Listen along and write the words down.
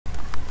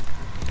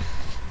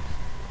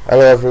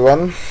Hello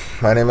everyone,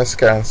 my name is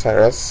Karen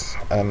Cyrus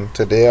and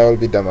today I will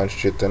be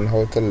demonstrating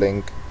how to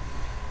link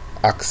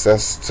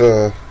access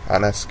to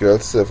an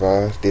SQL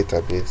Server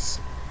database.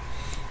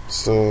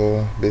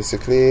 So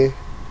basically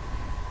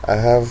I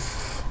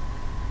have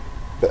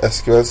the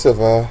SQL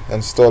Server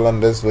installed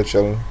on this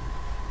virtual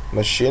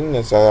machine.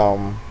 It's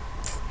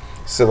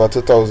Server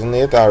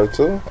 2008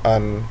 R2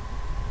 and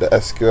the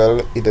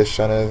SQL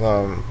edition is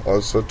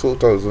also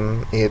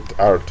 2008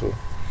 R2.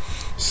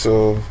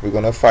 So we're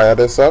gonna fire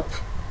this up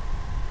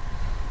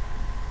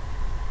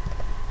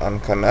and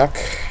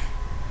connect,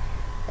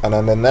 and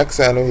on the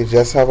next end we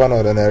just have an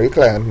ordinary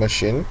client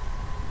machine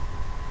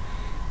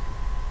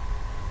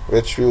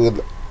which we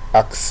would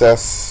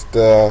access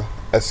the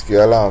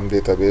SQL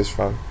database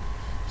from.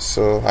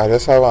 So I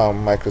just have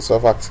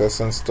Microsoft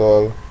Access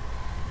installed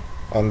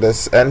on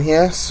this end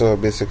here, so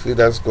basically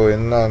that's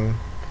going on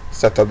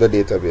set up the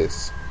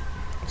database.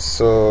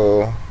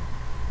 So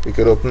we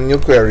could open new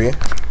query.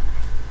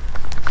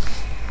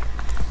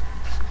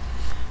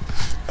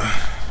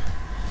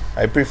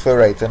 I prefer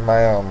writing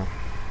my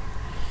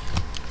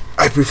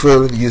I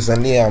prefer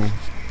using the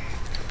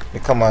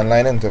command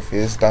line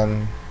interface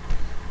than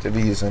to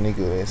be using the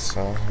GUI.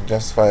 So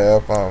just fire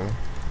up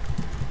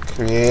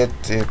create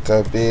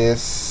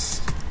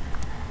database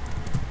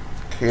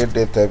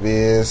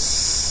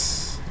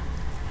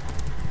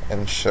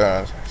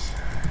insurance,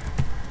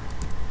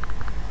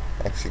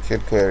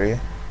 execute query.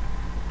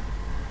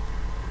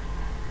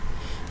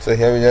 So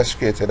here we just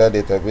created a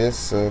database.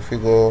 So if we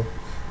go,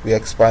 we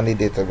expand the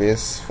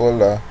database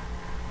folder.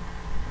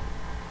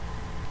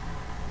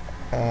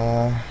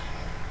 Yeah,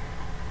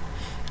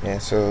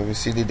 so we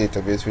see the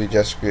database we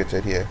just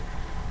created here.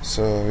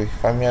 So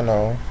from here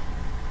now,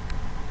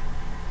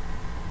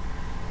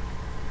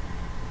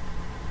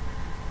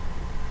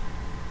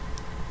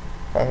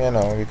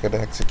 we could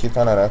execute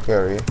another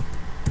query.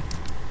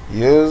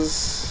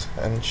 Use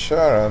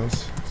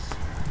insurance.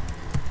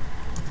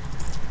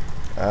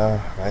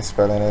 My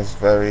spelling is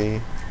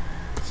very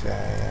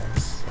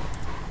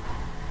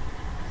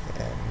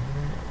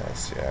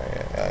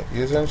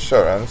use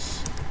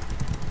insurance,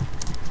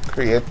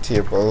 create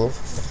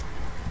tables.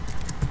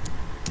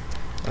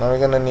 Now we're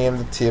gonna name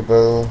the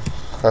table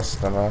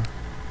customer,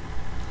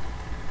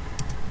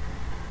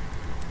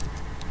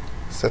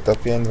 set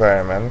up the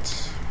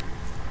environment.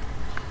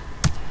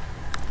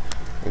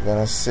 We're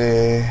gonna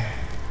say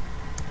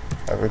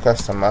every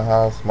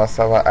customer must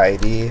have an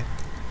ID.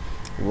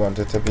 We want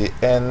it to be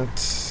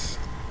int,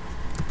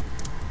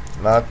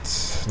 not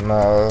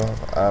null,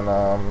 and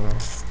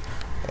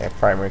a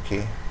primary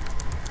key.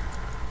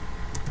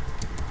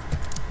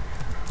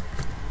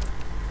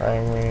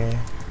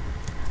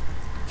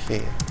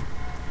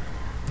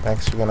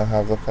 Next we're gonna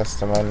have the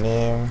customer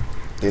name.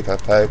 Data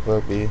type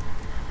will be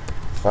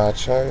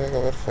voucher. We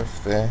go with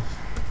 50.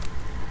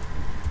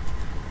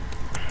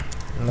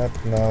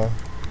 Not null.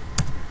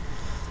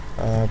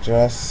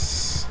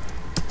 Address.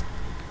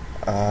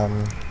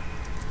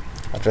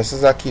 Address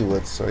is a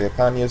keyword, so you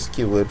can't use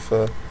keyword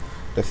for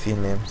the field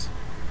names.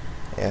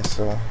 Yeah,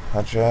 so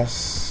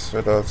address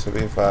would also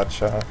be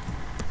voucher.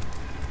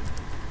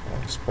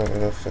 Let's put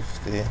it at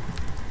 50.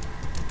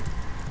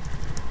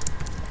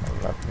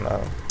 Not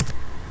null.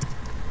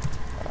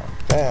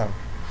 Damn.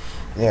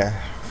 Yeah,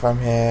 from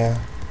here,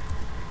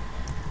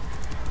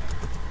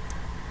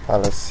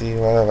 policy,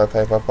 whatever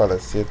type of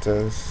policy it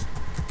is,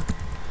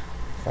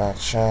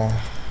 voucher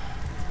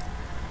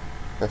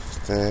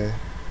 50,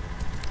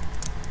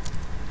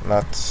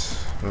 not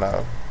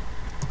null.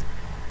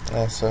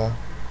 Yeah, so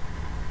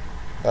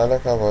that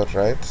look about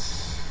right.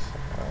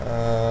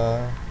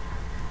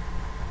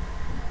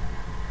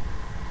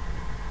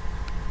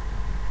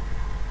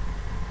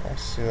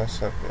 Let's see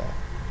what's up here.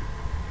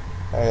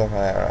 Oh, yeah, my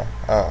error.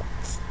 Oh,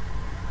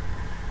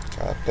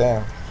 god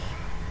damn.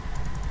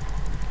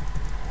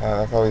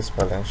 Look how we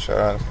spell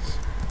insurance.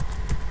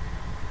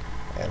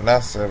 And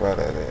that's about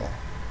it there.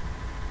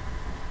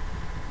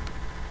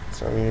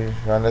 So we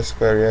run this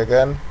query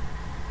again.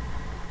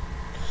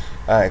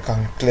 Alright,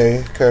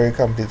 query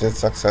completed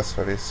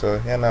successfully. So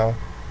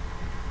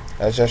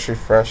let's just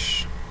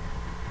refresh.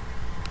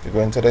 We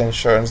go into the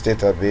insurance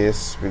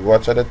database. We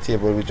watch at the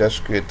table we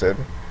just created,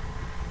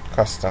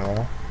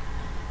 customer.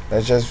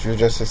 Let's just view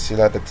just to see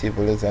that the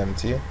table is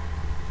empty.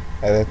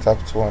 Edit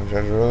up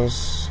 200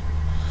 rows.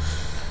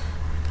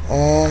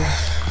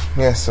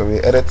 Yeah, so we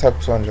edit up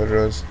 200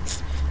 rows.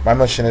 My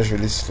machine is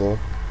really slow.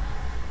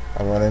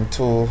 I'm running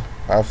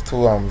I have two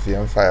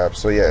VM fire up.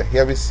 So yeah,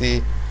 here we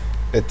see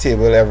the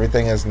table,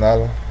 everything is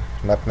null,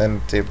 nothing in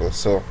the table.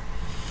 So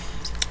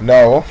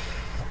now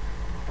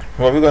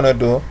what we're gonna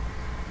do,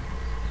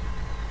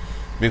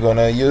 we're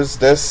gonna use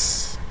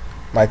this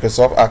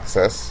Microsoft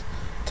Access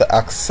to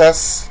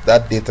access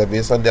that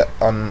database on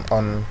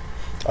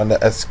the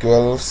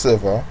SQL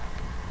server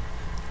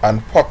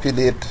and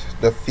populate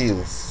the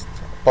fields,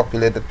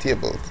 populate the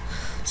tables.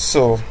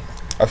 So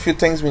a few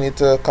things we need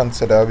to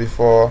consider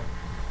before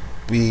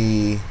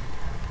we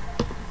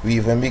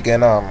even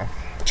begin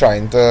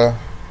trying to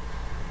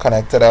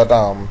connect to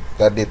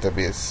that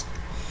database.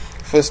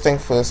 first thing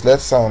first,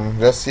 let's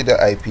just see the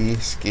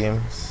IP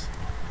schemes.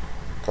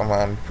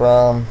 Command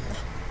prompt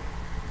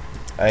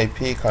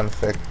IP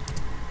config.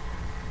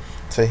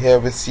 So here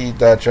we see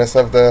the address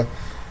of the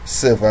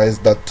server is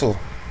 .2.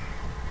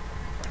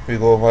 We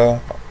go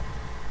over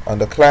on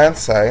the client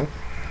side,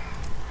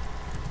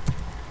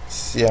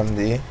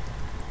 cmd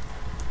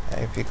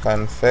IP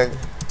config,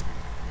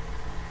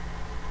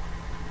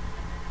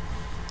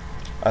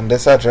 and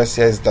this address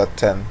here is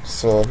 .10.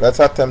 So let's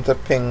attempt to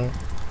ping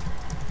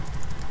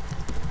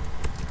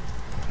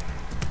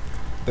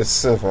the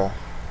server.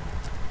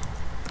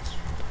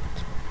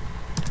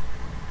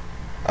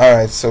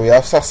 Alright, so we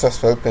have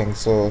successful ping.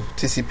 So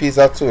TCP is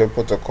a two-way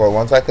protocol.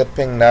 Once I could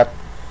ping that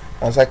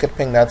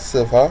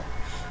server,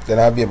 then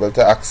I'll be able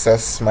to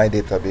access my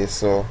database.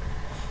 So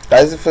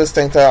that is the first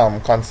thing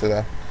to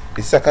consider.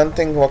 The second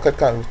thing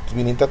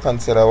we need to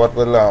consider what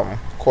will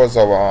cause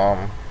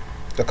our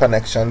the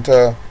connection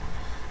to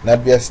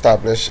not be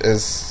established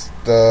is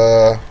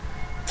the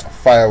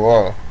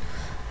firewall.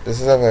 This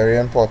is a very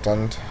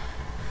important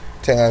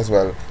thing as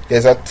well.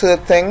 There's a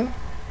third thing,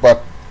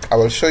 but I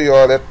will show you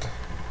all it.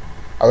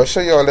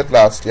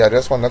 Lastly. I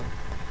just want to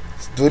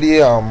do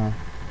the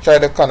try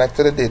to connect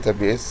to the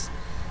database.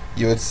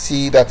 You would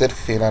see that it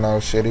failed, and I'll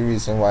show you the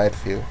reason why it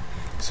failed.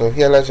 So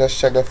here, let's just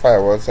check the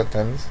firewall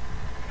settings.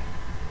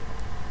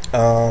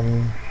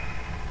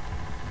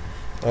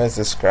 Where's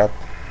this crap?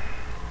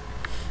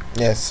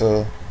 Yeah,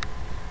 so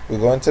we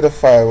go into the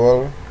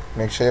firewall.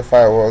 Make sure your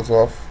firewall's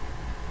off.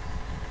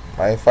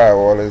 My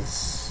firewall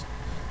is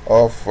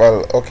off.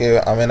 Well, okay,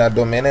 I'm in a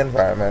domain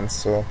environment,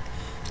 so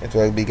it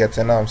will be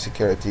getting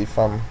security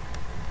from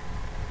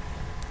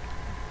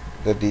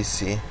the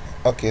DC.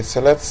 Okay, so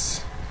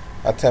let's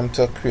attempt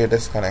to create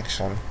this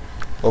connection.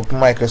 Open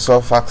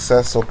Microsoft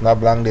Access, open a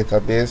blank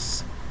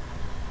database.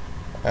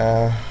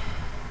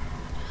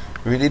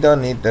 Really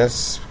don't need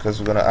this because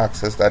we're going to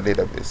access that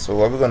database. So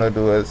what we're going to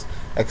do is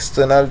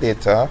external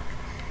data,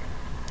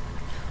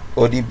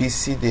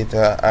 ODBC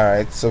data.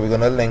 Alright, so we're going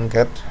to link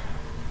it.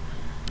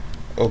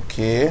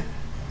 Okay,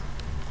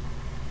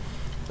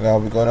 now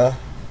we're going to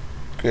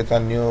create a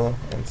new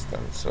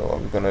instance. So what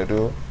we're gonna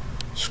do,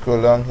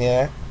 scroll down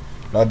here.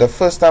 Now the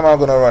first time I'm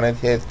gonna run it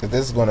here,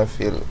 this is gonna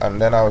fail, and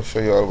then I'll show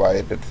you all why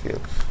it did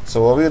fail.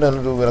 So what we're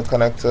gonna do, we're gonna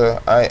connect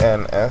to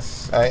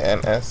INSURA.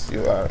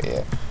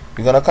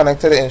 We're gonna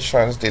connect to the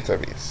insurance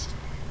database.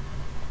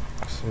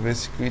 So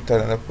basically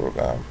telling the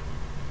program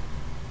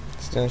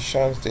it's the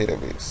insurance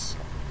database.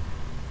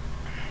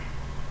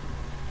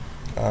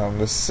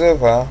 The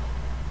server,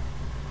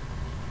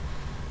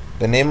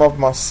 the name of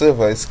my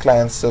server is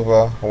client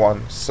server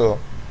 1. So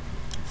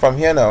from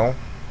here now,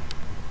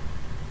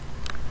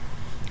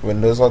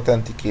 Windows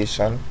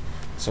authentication.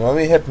 So when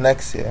we hit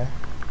next here,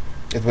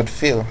 it would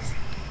fail.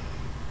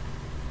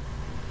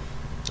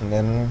 And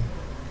then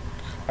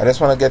I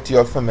just want to get you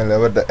all familiar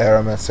with the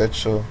error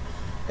message. So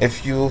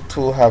if you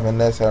too having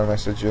this error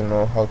message, you'll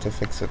know how to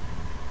fix it.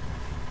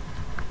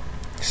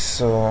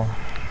 So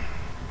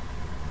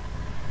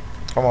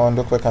come on,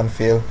 do quick and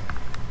fail.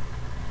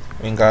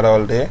 We ain't got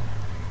all day.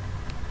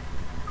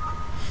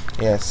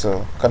 Yeah,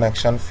 so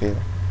connection fail.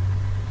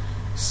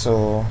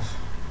 So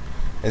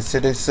let's say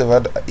the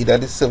server, either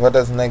the server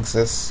doesn't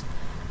exist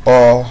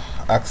or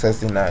access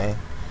denied,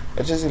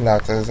 which is the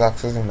latter, is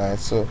access denied.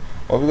 So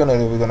what we're gonna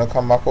do, we're gonna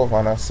come back over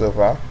on our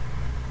server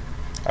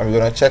and we're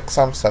gonna check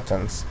some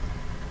settings.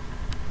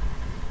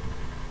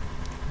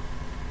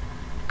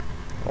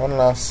 One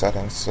last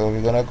setting. So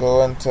we're gonna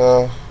go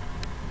into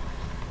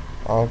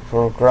our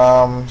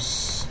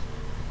programs,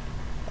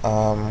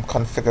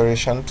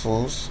 configuration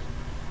tools.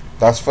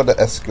 That's for the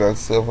SQL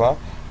server,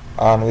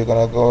 and we're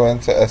gonna go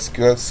into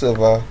SQL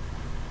Server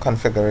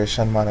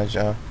Configuration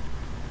Manager.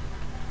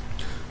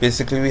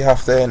 Basically, we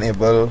have to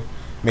enable,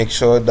 make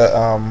sure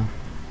that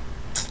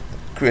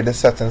create the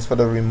settings for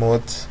the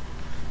remote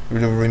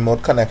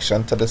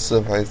connection to the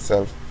server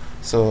itself.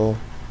 So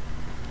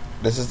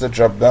this is the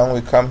drop down.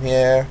 We come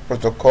here,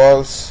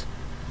 protocols.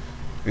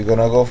 We're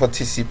gonna go for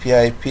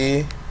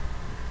TCP/IP.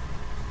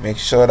 Make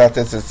sure that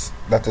it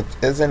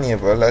is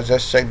enabled. Let's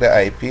just check the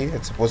IP.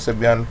 It's supposed to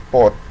be on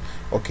port.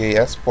 Okay,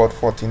 yes, port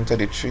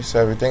 1433. So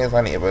everything is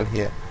enabled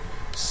here.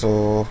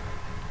 So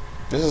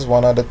this is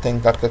one other thing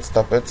that could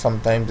stop it.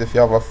 Sometimes if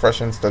you have a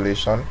fresh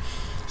installation,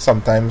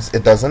 sometimes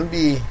it doesn't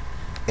be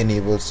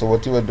enabled. So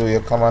what you would do, you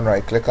come and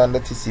right click on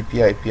the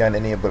TCP/IP and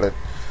enable it.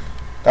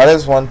 That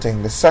is one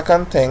thing. The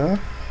second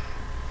thing,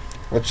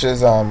 which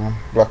is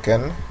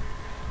blocking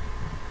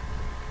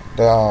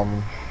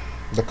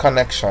the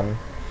connection,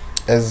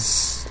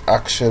 is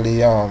actually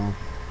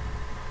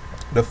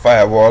the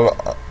firewall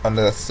on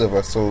the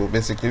server. So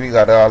basically we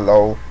gotta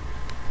allow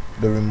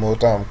the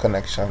remote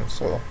connection.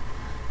 So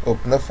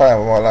open the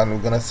firewall and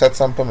we're gonna set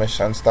some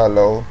permissions to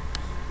allow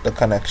the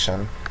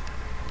connection.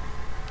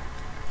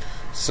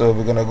 So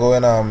we're gonna go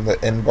in the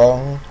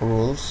inbound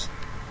rules.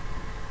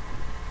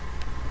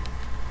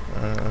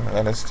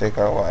 Let us take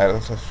a while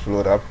to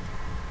load up.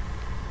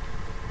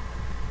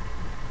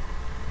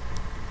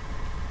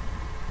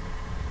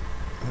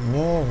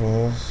 New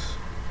rules.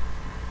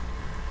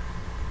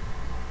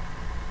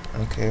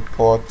 Okay,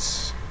 port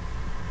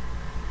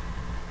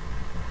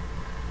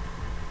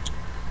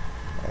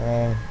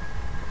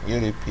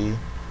UDP.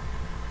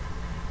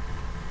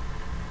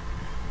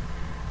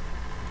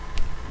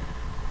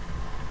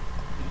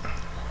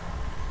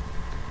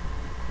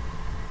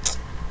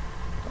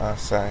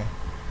 Sorry.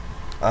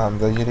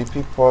 The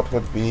UDP port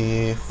would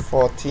be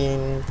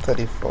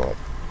 1434.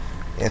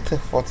 Yeah,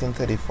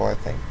 1434, I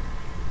think.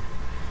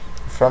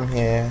 From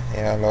here,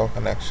 yeah, allow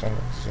connection.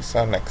 It's just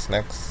our next.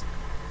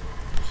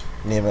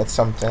 Name it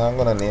something. I'm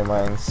gonna name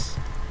mine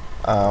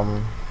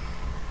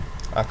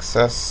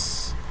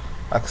access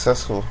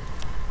who?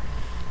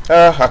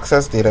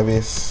 Access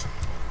database.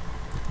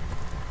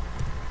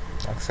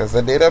 Access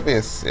the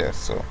database. Yeah,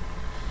 so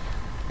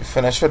we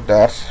finish with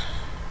that.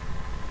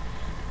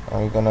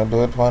 And we're gonna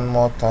do it one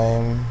more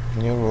time.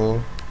 New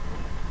rule.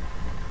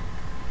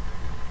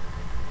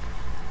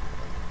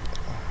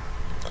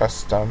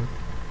 Custom.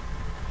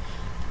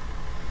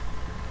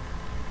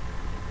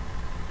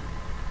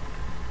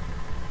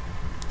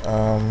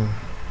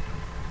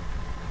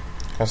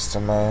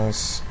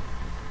 Customize.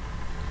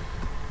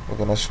 We're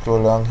gonna scroll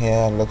along here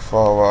and look for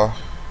our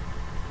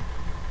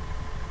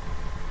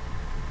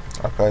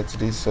apply to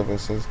these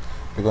services.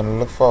 We're gonna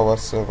look for our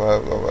server,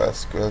 our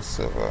SQL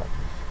server.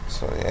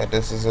 So yeah,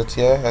 this is it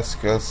here,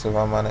 SQL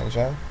Server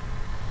Manager.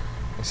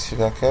 You see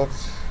that it?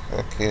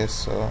 Okay,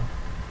 so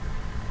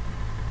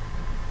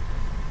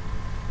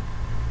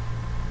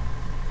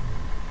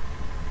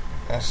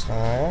that's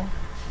not,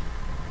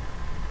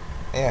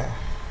 yeah.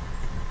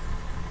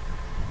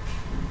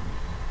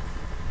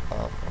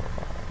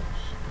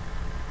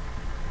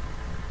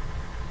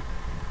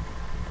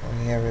 And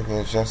here we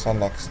go, just a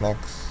next.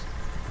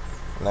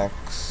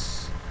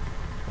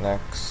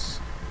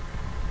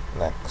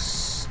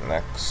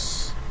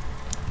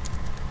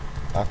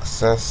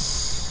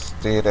 Access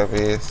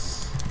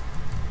database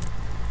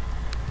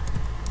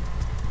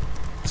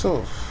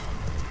 2.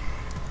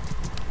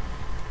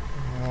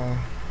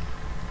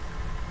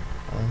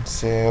 And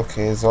say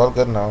okay, it's all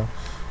good now.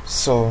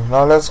 So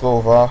now let's go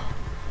over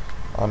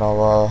on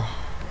our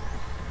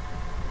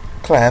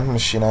client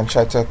machine and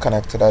try to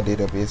connect to that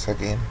database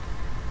again.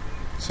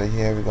 So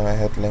here we're gonna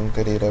hit link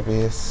to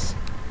database.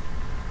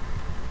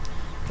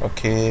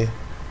 Okay,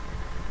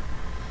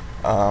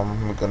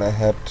 we're gonna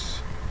hit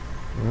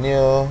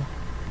new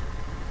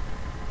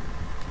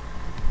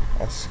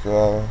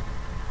SQL,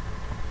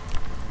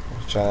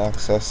 try to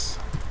access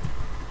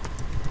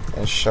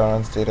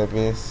insurance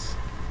database.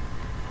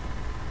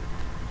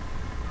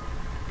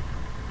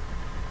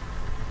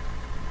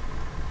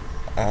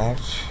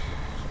 Add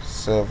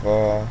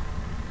server,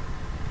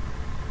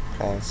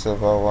 client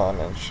server 1,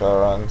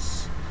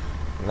 insurance.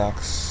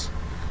 Next,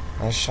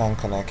 let's try and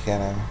connect here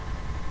now.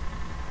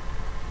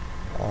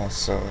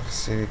 So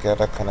see, we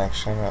got a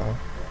connection now.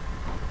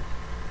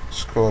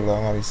 Scroll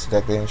along and we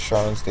select the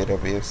insurance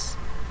database.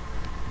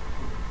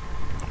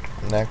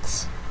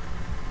 Next,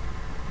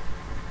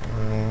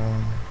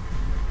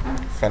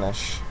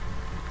 finish.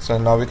 So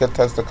now we can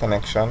test the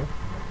connection.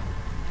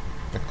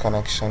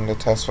 The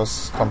test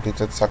was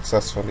completed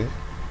successfully.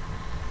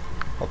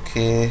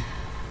 Okay,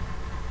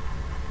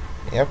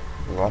 yep,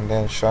 we want the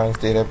insurance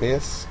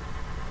database.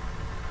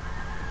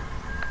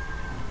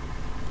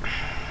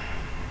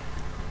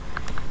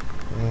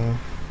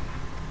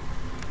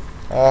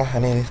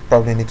 I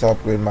probably need to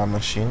upgrade my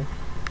machine.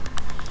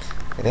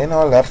 It ain't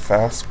all that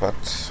fast, but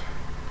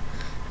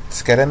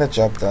it's getting the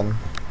job done.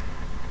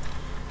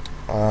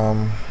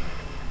 Come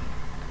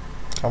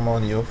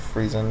on, you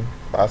freezing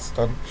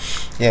bastard.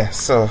 Yeah,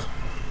 so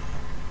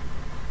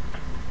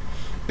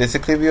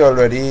basically we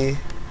already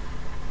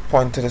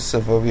point to the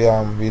server.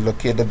 We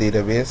locate the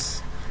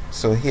database.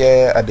 So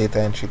here a data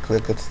entry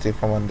clerk could stay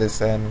from on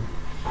this end,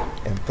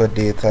 input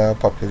data,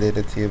 populate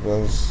the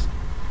tables.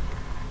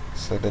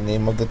 So the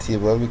name of the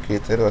table we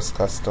created was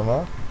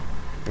customer,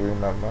 you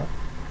remember.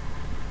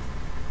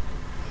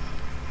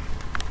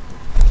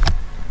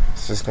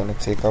 It's just gonna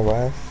take a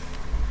while.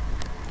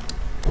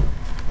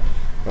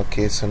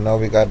 Okay, so now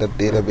we got the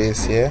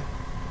database here.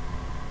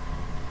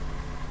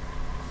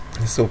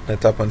 Let's open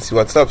it up and see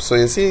what's up. So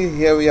you see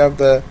here we have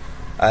the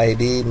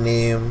ID,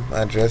 name,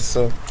 address.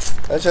 So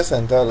let's just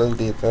enter a little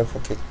data for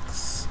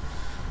kicks,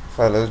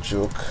 for a little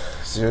joke.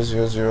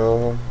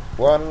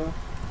 0001.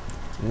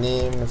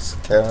 Name is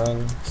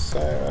Karen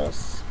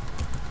Cyrus.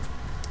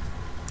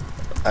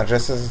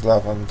 Address is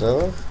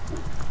Lavendel.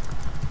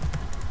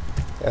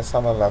 Yes,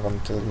 I'm a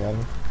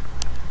Lavendelian.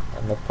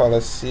 And the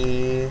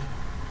policy,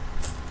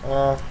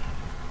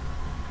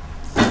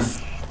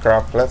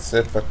 crap. Let's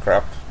say for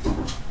crap.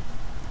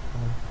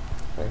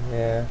 Right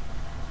here.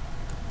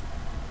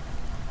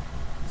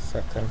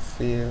 Second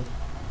field.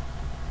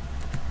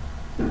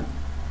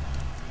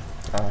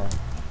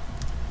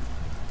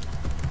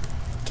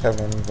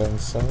 Kevin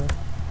Vincent.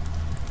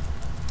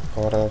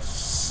 Port of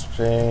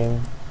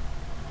Spain.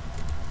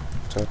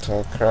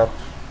 Total crap.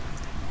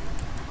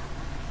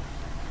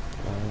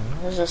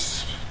 It's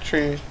just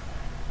three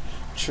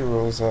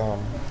rows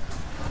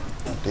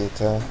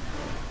data.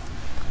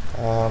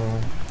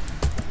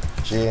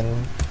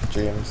 Jane,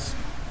 James,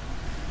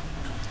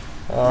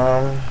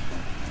 um,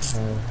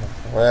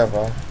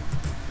 whatever,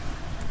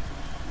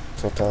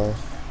 total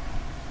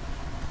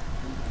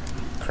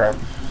crap.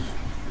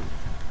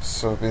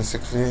 So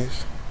basically,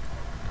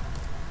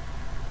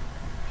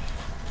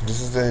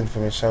 this is the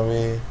information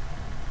we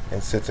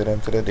inserted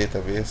into the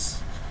database.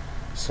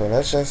 So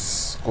let's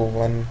just go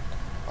on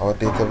our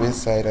database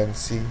side and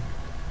see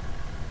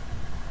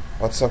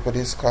what's up with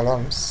these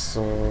columns.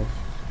 So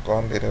go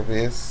on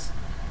database,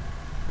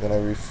 gonna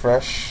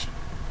refresh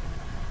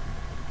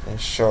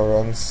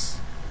insurance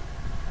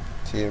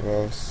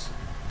tables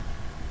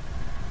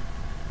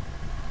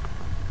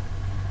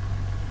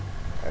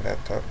at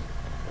that top.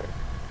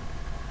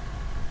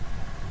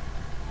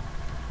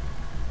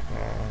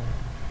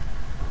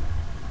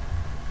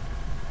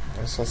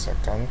 Just a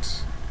second.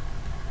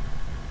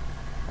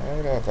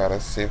 I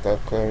gotta save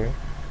that query.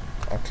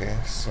 Okay,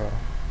 so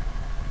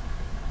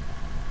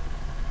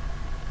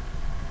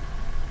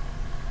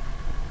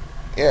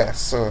yeah,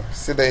 so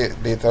see the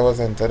data was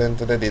entered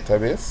into the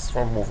database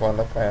from Move on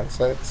the client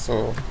side.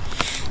 So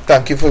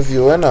thank you for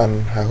viewing,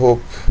 and I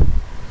hope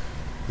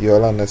you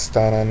all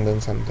understand and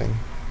learn something.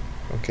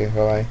 Okay,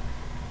 bye bye.